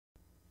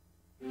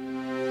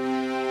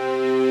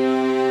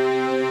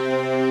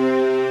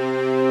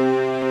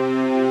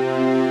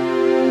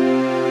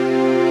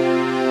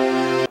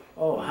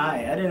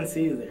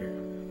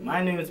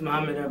My name is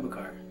Mohamed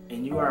Abukar,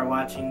 and you are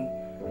watching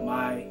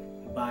my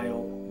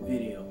bio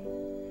video.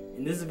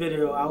 In this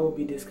video, I will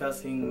be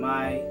discussing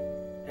my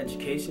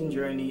education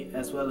journey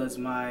as well as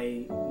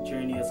my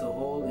journey as a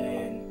whole,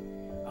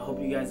 and I hope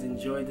you guys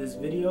enjoyed this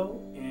video,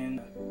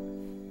 and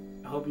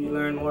I hope you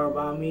learn more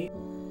about me.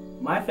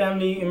 My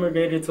family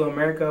immigrated to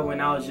America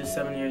when I was just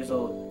 7 years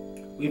old.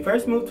 We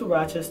first moved to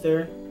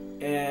Rochester,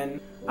 and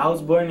I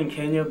was born in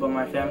Kenya, but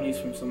my family is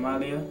from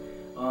Somalia.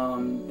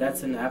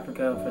 That's in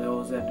Africa for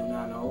those that do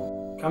not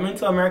know. Coming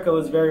to America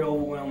was very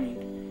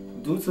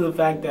overwhelming due to the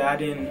fact that I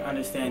didn't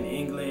understand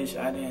English,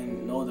 I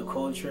didn't know the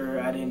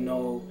culture, I didn't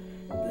know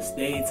the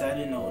states, I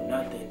didn't know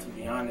nothing, to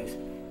be honest.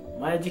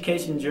 My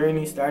education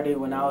journey started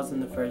when I was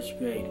in the first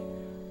grade.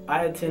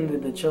 I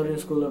attended the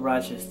Children's School of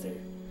Rochester.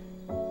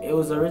 It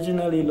was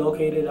originally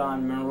located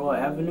on Monroe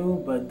Avenue,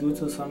 but due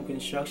to some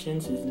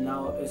constructions,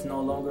 it's no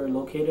longer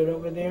located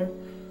over there.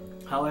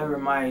 However,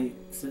 my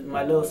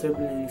little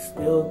siblings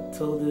still,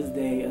 till this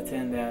day,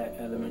 attend that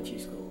elementary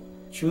school.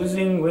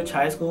 Choosing which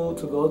high school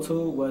to go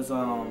to was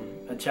a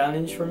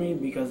challenge for me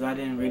because I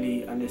didn't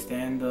really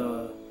understand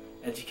the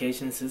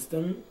education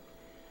system.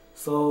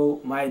 So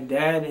my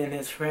dad and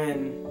his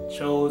friend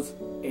chose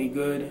a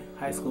good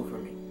high school for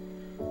me.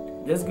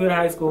 This good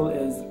high school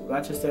is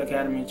Rochester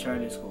Academy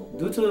Charter School.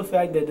 Due to the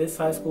fact that this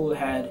high school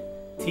had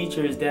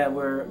teachers that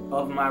were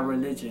of my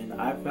religion,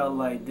 I felt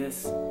like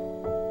this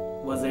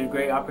was a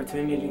great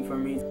opportunity for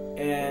me,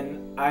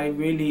 and I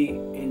really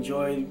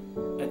enjoyed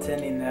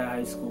attending that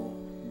high school.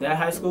 That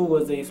high school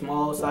was a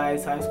small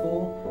size high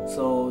school,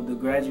 so the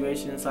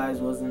graduation size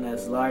wasn't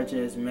as large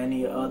as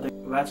many other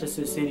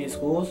Rochester City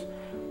schools,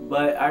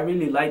 but I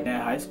really liked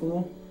that high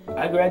school.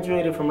 I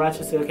graduated from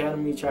Rochester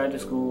Academy Charter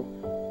School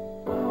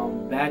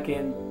back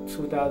in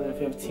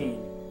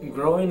 2015.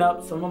 Growing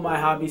up, some of my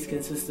hobbies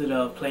consisted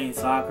of playing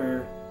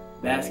soccer,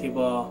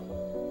 basketball,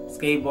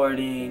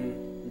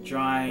 skateboarding,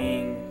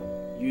 drawing,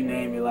 you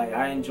name it. Like,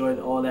 I enjoyed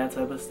all that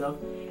type of stuff.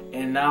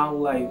 And now,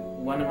 like,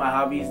 one of my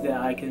hobbies that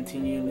I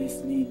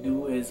continuously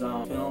do is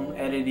film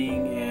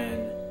editing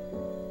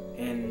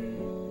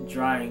and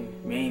drawing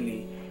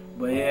mainly.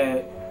 But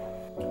yeah,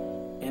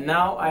 and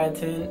now I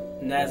attend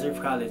Nazareth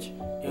College,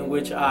 in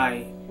which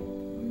I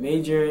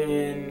major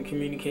in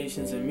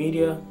communications and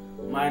media,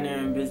 minor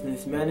in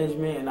business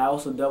management, and I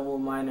also double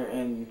minor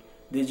in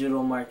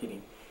digital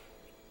marketing.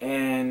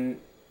 And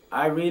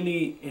I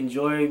really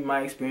enjoyed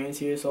my experience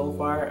here so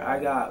far. I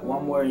got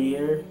one more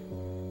year,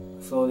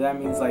 so that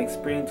means like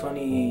spring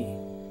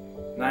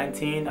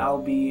 2019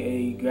 I'll be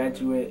a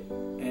graduate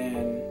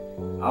and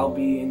I'll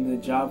be in the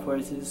job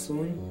forces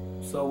soon.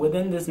 So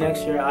within this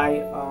next year,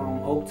 I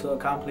hope to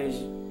accomplish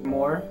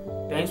more.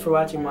 Thanks for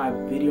watching my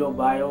video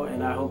bio,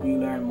 and I hope you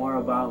learn more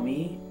about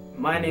me.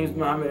 My name is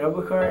Mohamed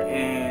Abukar,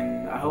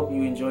 and I hope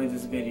you enjoyed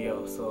this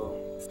video. So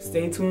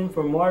stay tuned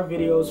for more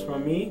videos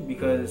from me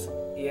because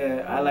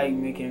yeah, I like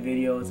making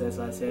videos, as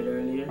I said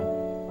earlier.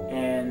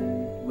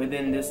 And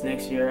within this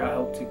next year, I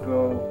hope to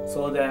grow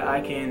so that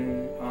I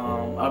can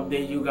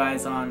update you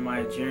guys on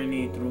my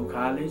journey through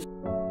college.